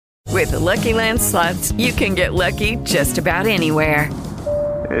With the Lucky Land Slots, you can get lucky just about anywhere.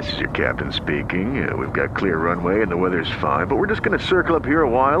 This is your captain speaking. We've got clear runway and the weather's fine, but we're just going to circle up here a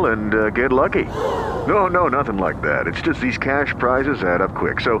while and get lucky. No, nothing like that. It's just these cash prizes add up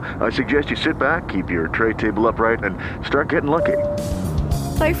quick. So I suggest you sit back, keep your tray table upright, and start getting lucky.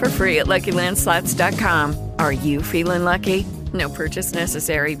 Play for free at LuckyLandSlots.com. Are you feeling lucky? No purchase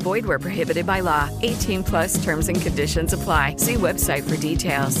necessary. Void where prohibited by law. 18 plus terms and conditions apply. See website for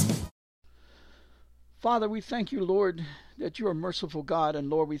details. Father, we thank you, Lord, that you are a merciful God. And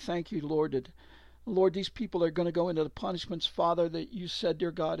Lord, we thank you, Lord, that, Lord, these people are going to go into the punishments, Father, that you said,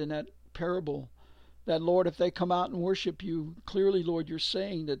 dear God, in that parable. That, Lord, if they come out and worship you, clearly, Lord, you're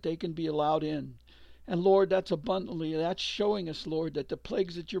saying that they can be allowed in. And Lord, that's abundantly, that's showing us, Lord, that the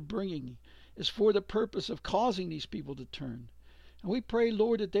plagues that you're bringing is for the purpose of causing these people to turn. And we pray,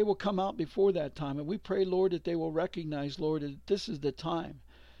 Lord, that they will come out before that time. And we pray, Lord, that they will recognize, Lord, that this is the time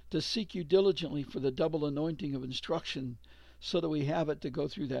to seek you diligently for the double anointing of instruction so that we have it to go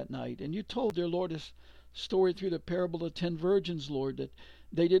through that night. And you told, dear Lord, this story through the parable of 10 virgins, Lord, that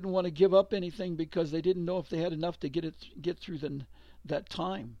they didn't want to give up anything because they didn't know if they had enough to get through that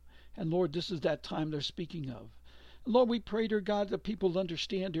time. And Lord, this is that time they're speaking of. Lord, we pray, dear God, that people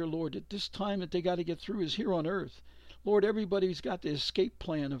understand, dear Lord, that this time that they got to get through is here on earth. Lord, everybody's got the escape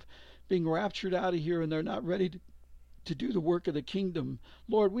plan of being raptured out of here and they're not ready to do the work of the kingdom.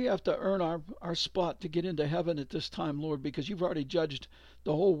 Lord, we have to earn our spot to get into heaven at this time, Lord, because you've already judged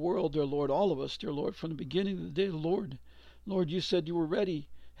the whole world, dear Lord, all of us, dear Lord, from the beginning of the day of the Lord. Lord, you said you were ready,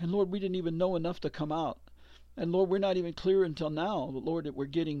 and Lord, we didn't even know enough to come out. And Lord, we're not even clear until now, Lord, that we're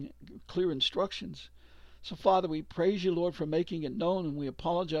getting clear instructions. So Father, we praise you, Lord, for making it known, and we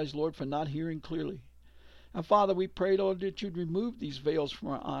apologize, Lord, for not hearing clearly. And Father, we pray, Lord, that you'd remove these veils from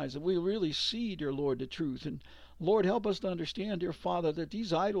our eyes, that we really see, dear Lord, the truth. And Lord, help us to understand, dear Father, that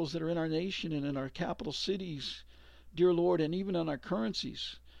these idols that are in our nation and in our capital cities, dear Lord, and even on our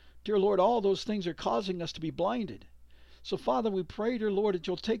currencies, dear Lord, all those things are causing us to be blinded. So Father, we pray, dear Lord, that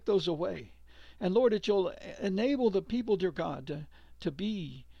you'll take those away. And Lord, that you'll enable the people, dear God, to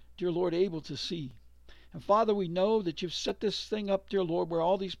be, dear Lord, able to see. And Father, we know that you've set this thing up, dear Lord, where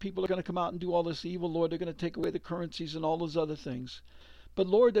all these people are going to come out and do all this evil, Lord. They're going to take away the currencies and all those other things. But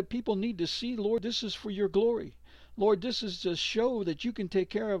Lord, that people need to see, Lord, this is for your glory. Lord, this is to show that you can take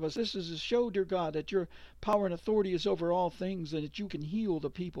care of us. This is to show, dear God, that your power and authority is over all things and that you can heal the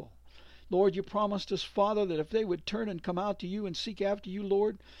people. Lord, you promised us, Father, that if they would turn and come out to you and seek after you,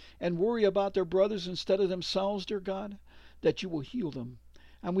 Lord, and worry about their brothers instead of themselves, dear God, that you will heal them.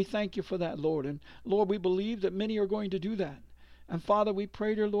 And we thank you for that, Lord. And Lord, we believe that many are going to do that. And Father, we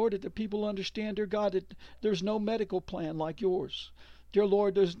pray, dear Lord, that the people understand, dear God, that there's no medical plan like yours. Dear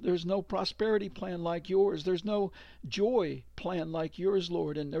Lord, there's no prosperity plan like yours. There's no joy plan like yours,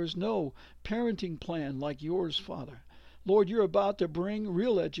 Lord. And there's no parenting plan like yours, Father. Lord, you're about to bring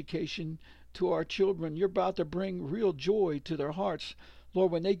real education to our children. You're about to bring real joy to their hearts.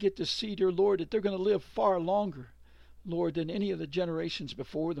 Lord, when they get to see, dear Lord, that they're going to live far longer, Lord, than any of the generations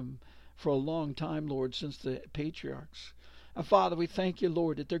before them for a long time, Lord, since the patriarchs. And Father, we thank you,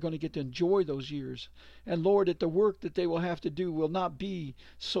 Lord, that they're going to get to enjoy those years. And Lord, that the work that they will have to do will not be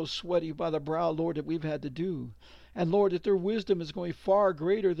so sweaty by the brow, Lord, that we've had to do. And Lord, that their wisdom is going to be far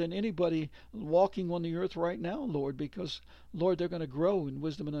greater than anybody walking on the earth right now, Lord, because, Lord, they're going to grow in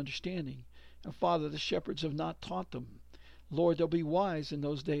wisdom and understanding. And Father, the shepherds have not taught them. Lord, they'll be wise in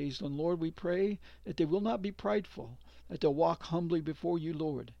those days. And Lord, we pray that they will not be prideful, that they'll walk humbly before you,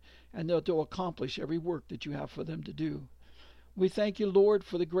 Lord, and that they'll accomplish every work that you have for them to do. We thank you, Lord,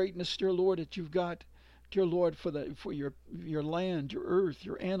 for the greatness, dear Lord, that you've got, dear Lord, for your land, your earth,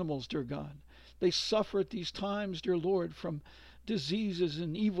 your animals, dear God. They suffer at these times, dear Lord, from diseases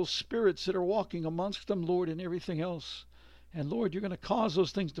and evil spirits that are walking amongst them, Lord, and everything else. And Lord, you're going to cause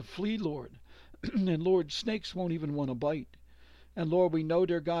those things to flee, Lord. And Lord, snakes won't even want to bite. And Lord, we know,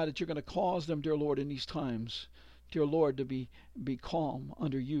 dear God, that you're going to cause them, dear Lord, in these times, dear Lord, to be calm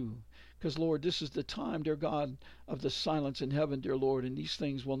under you. Because, Lord, this is the time, dear God, of the silence in heaven, dear Lord, and these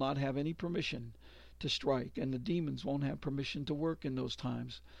things will not have any permission to strike, and the demons won't have permission to work in those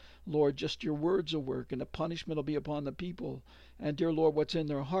times. Lord, just your words will work, and the punishment will be upon the people. And, dear Lord, what's in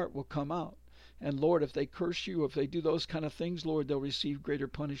their heart will come out. And, Lord, if they curse you, if they do those kind of things, Lord, they'll receive greater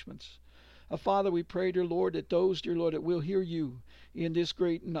punishments. Father, we pray, dear Lord, that those, dear Lord, that will hear you in this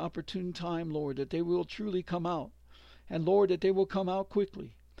great and opportune time, Lord, that they will truly come out. And, Lord, that they will come out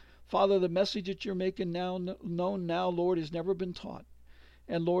quickly. Father, the message that you're making now known now, Lord, has never been taught.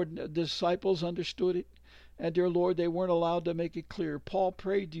 And, Lord, the disciples understood it. And, dear Lord, they weren't allowed to make it clear. Paul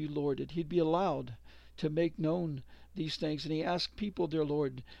prayed to you, Lord, that he'd be allowed to make known these things. And he asked people, dear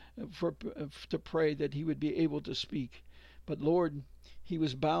Lord, to pray that he would be able to speak. But Lord, he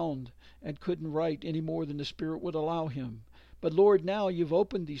was bound and couldn't write any more than the Spirit would allow him. But Lord, now you've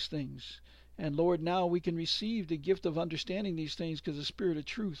opened these things. And Lord, now we can receive the gift of understanding these things because the Spirit of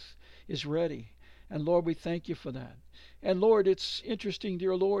truth is ready. And Lord, we thank you for that. And Lord, it's interesting,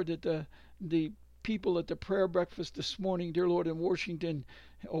 dear Lord, that the people at the prayer breakfast this morning, dear Lord, in Washington,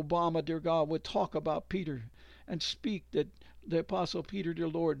 Obama, dear God, would talk about Peter and speak that the Apostle Peter, dear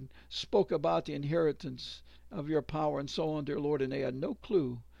Lord, spoke about the inheritance of your power and so on, dear Lord, and they had no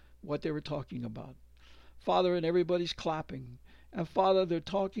clue what they were talking about. Father, and everybody's clapping. And Father, they're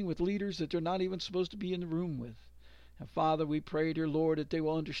talking with leaders that they're not even supposed to be in the room with. And Father, we pray, dear Lord, that they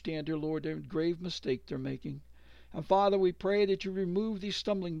will understand, dear Lord, their grave mistake they're making. And Father, we pray that you remove these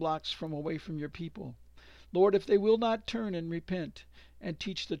stumbling blocks from away from your people. Lord, if they will not turn and repent and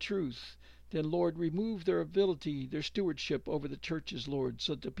teach the truth, then Lord, remove their ability, their stewardship over the churches, Lord,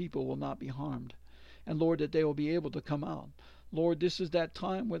 so that the people will not be harmed. And Lord, that they will be able to come out. Lord, this is that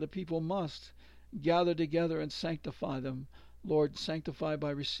time where the people must gather together and sanctify them. Lord, sanctify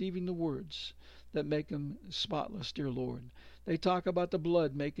by receiving the words that make them spotless, dear Lord. They talk about the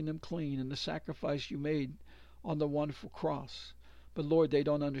blood making them clean and the sacrifice you made on the wonderful cross. But Lord, they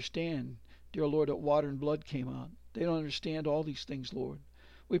don't understand, dear Lord, that water and blood came out. They don't understand all these things, Lord.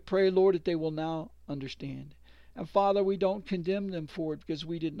 We pray, Lord, that they will now understand. And Father, we don't condemn them for it because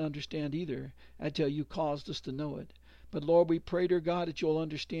we didn't understand either until you caused us to know it. But Lord, we pray, dear God, that you'll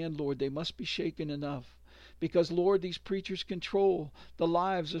understand, Lord, they must be shaken enough. Because, Lord, these preachers control the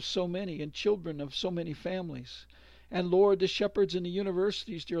lives of so many and children of so many families. And, Lord, the shepherds in the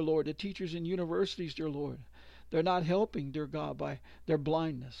universities, dear Lord, the teachers in universities, dear Lord, they're not helping, dear God, by their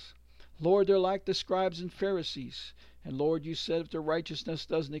blindness. Lord, they're like the scribes and Pharisees. And, Lord, you said if their righteousness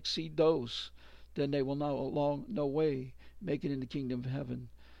doesn't exceed those, then they will no way make it in the kingdom of heaven.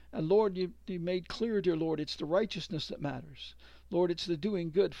 And, Lord, you made clear, dear Lord, it's the righteousness that matters. Lord, it's the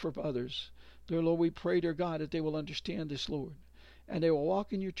doing good for others. Dear Lord, we pray, dear God, that they will understand this, Lord, and they will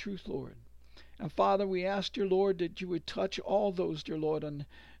walk in your truth, Lord. And Father, we ask, dear Lord, that you would touch all those, dear Lord. And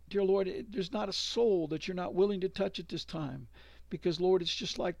dear Lord, there's not a soul that you're not willing to touch at this time. Because, Lord, it's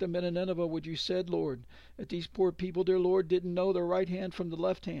just like the men of Nineveh, what you said, Lord, that these poor people, dear Lord, didn't know their right hand from the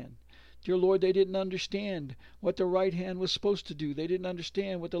left hand. Dear Lord, they didn't understand what the right hand was supposed to do. They didn't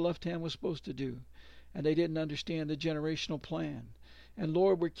understand what the left hand was supposed to do. And they didn't understand the generational plan. And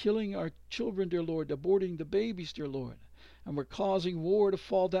Lord, we're killing our children, dear Lord, aborting the babies, dear Lord. And we're causing war to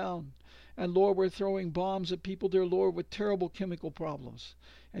fall down. And Lord, we're throwing bombs at people, dear Lord, with terrible chemical problems.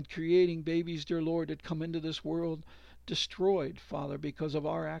 And creating babies, dear Lord, that come into this world destroyed, Father, because of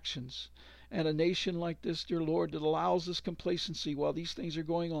our actions. And a nation like this, dear Lord, that allows this complacency while these things are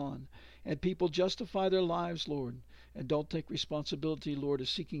going on. And people justify their lives, Lord, and don't take responsibility, Lord, of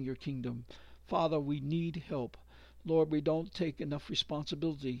seeking your kingdom. Father, we need help. Lord, we don't take enough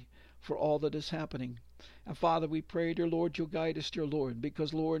responsibility for all that is happening. And Father, we pray, dear Lord, you'll guide us, dear Lord,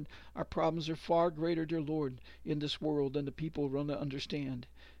 because, Lord, our problems are far greater, dear Lord, in this world than the people want to understand.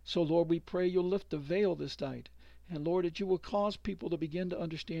 So, Lord, we pray you'll lift the veil this night. And, Lord, that you will cause people to begin to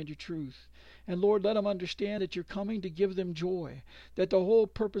understand your truth. And, Lord, let them understand that you're coming to give them joy. That the whole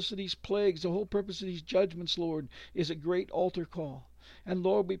purpose of these plagues, the whole purpose of these judgments, Lord, is a great altar call. And,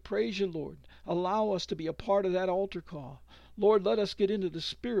 Lord, we praise you, Lord. Allow us to be a part of that altar call. Lord, let us get into the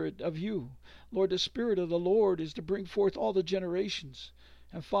spirit of you. Lord, the spirit of the Lord is to bring forth all the generations.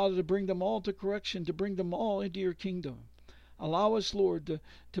 And, Father, to bring them all to correction, to bring them all into your kingdom. Allow us, Lord,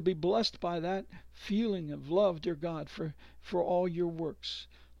 to be blessed by that feeling of love, dear God, for all your works.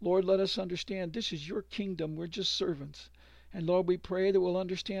 Lord, let us understand this is your kingdom. We're just servants. And, Lord, we pray that we'll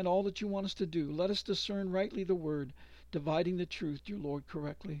understand all that you want us to do. Let us discern rightly the word, dividing the truth, dear Lord,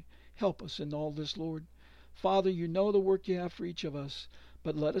 correctly. Help us in all this, Lord. Father, you know the work you have for each of us,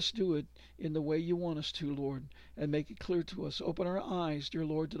 but let us do it in the way you want us to, Lord, and make it clear to us. Open our eyes, dear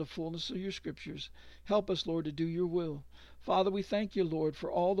Lord, to the fullness of your scriptures. Help us, Lord, to do your will. Father, we thank you, Lord, for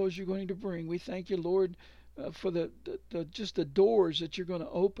all those you're going to bring. We thank you, Lord, for just the doors that you're going to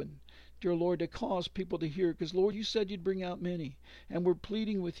open, dear Lord, to cause people to hear. Because, Lord, you said you'd bring out many. And we're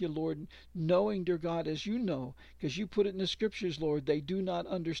pleading with you, Lord, knowing, dear God, as you know, because you put it in the scriptures, Lord, they do not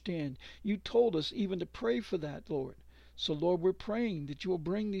understand. You told us even to pray for that, Lord. So, Lord, we're praying that you will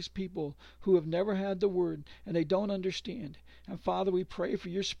bring these people who have never had the word and they don't understand. And, Father, we pray for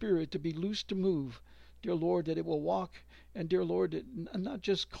your spirit to be loose to move, dear Lord, that it will walk. And, dear Lord, that not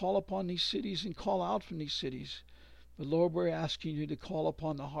just call upon these cities and call out from these cities, but, Lord, we're asking you to call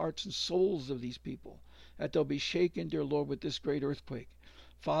upon the hearts and souls of these people, that they'll be shaken, dear Lord, with this great earthquake.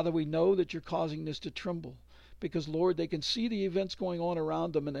 Father, we know that you're causing this to tremble, because, Lord, they can see the events going on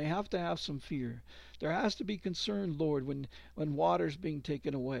around them, and they have to have some fear. There has to be concern, Lord, when water's being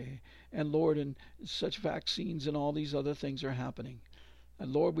taken away, and, Lord, and such vaccines and all these other things are happening.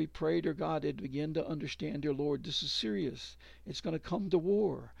 And, Lord, we pray, dear God, they'd begin to understand, dear Lord, this is serious. It's going to come to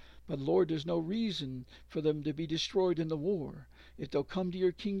war. But, Lord, there's no reason for them to be destroyed in the war if they'll come to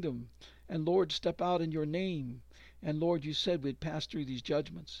your kingdom and, Lord, step out in your name. And, Lord, you said we'd pass through these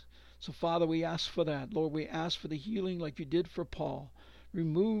judgments. So, Father, we ask for that. Lord, we ask for the healing like you did for Paul.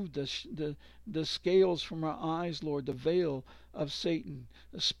 Remove the scales from our eyes, Lord, the veil of Satan,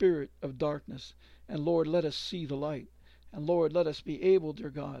 the spirit of darkness. And, Lord, let us see the light. And, Lord, let us be able, dear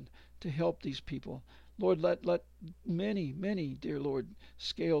God, to help these people. Lord, let many, many, dear Lord,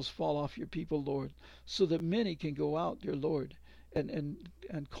 scales fall off your people, Lord, so that many can go out, dear Lord, and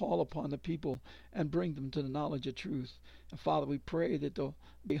call upon the people and bring them to the knowledge of truth. And, Father, we pray that they'll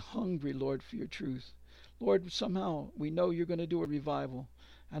be hungry, Lord, for your truth. Lord, somehow we know you're going to do a revival.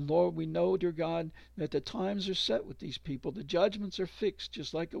 And, Lord, we know, dear God, that the times are set with these people. The judgments are fixed,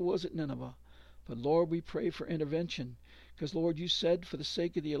 just like it was at Nineveh. But, Lord, we pray for intervention. Because, Lord, you said for the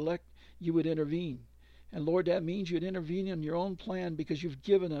sake of the elect, you would intervene. And, Lord, that means you'd intervene in your own plan because you've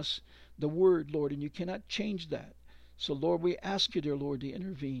given us the word, Lord, and you cannot change that. So, Lord, we ask you, dear Lord, to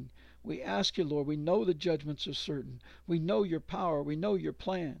intervene. We ask you, Lord, we know the judgments are certain. We know your power. We know your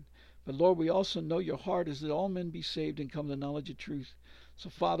plan. But, Lord, we also know your heart is that all men be saved and come to the knowledge of truth. So,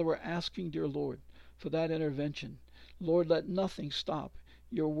 Father, we're asking, dear Lord, for that intervention. Lord, let nothing stop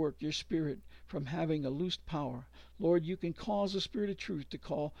your work, your spirit, from having a loosed power. Lord, you can cause the Spirit of truth to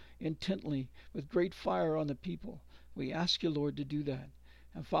call intently with great fire on the people. We ask you, Lord, to do that.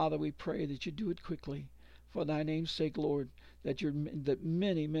 And, Father, we pray that you do it quickly. For thy name's sake, Lord, that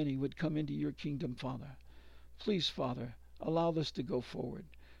many, many would come into your kingdom, Father. Please, Father, allow this to go forward.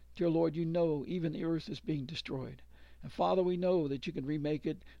 Dear Lord, you know even the earth is being destroyed. And, Father, we know that you can remake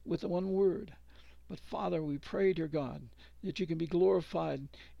it with one word. But, Father, we pray, dear God, that you can be glorified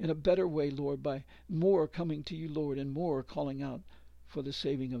in a better way, Lord, by more coming to you, Lord, and more calling out for the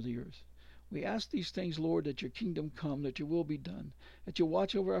saving of the earth. We ask these things, Lord, that your kingdom come, that your will be done, that you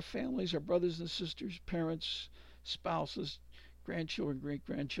watch over our families, our brothers and sisters, parents, spouses, grandchildren,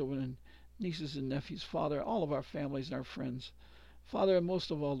 great-grandchildren, and nieces and nephews, Father, all of our families and our friends. Father, and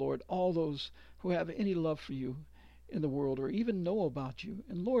most of all, Lord, all those who have any love for you in the world or even know about you.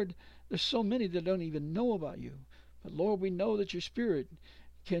 And, Lord, there's so many that don't even know about you. But, Lord, we know that your Spirit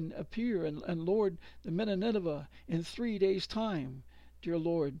can appear. And Lord, the men of Nineveh in 3 days' time, dear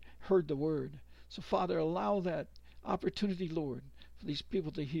Lord, heard the word. So, Father, allow that opportunity, Lord, for these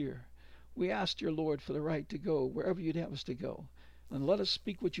people to hear. We ask, dear Lord, for the right to go wherever you'd have us to go. And let us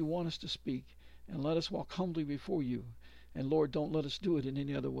speak what you want us to speak. And let us walk humbly before you. And, Lord, don't let us do it in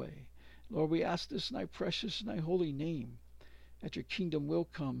any other way. Lord, we ask this in thy precious and thy holy name, that your kingdom will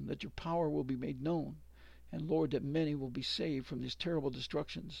come, that your power will be made known, and, Lord, that many will be saved from these terrible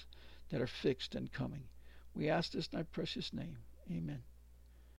destructions that are fixed and coming. We ask this in thy precious name. Amen.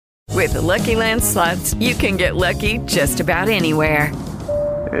 With the Lucky Land Slots, you can get lucky just about anywhere.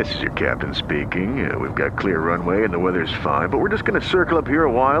 This is your captain speaking. We've got clear runway and the weather's fine, but we're just going to circle up here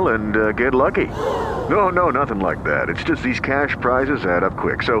a while and get lucky. No, nothing like that. It's just these cash prizes add up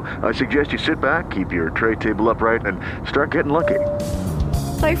quick. So I suggest you sit back, keep your tray table upright, and start getting lucky.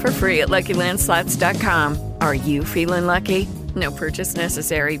 Play for free at LuckyLandSlots.com. Are you feeling lucky? No purchase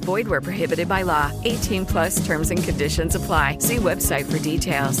necessary. Void where prohibited by law. 18+ terms and conditions apply. See website for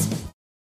details.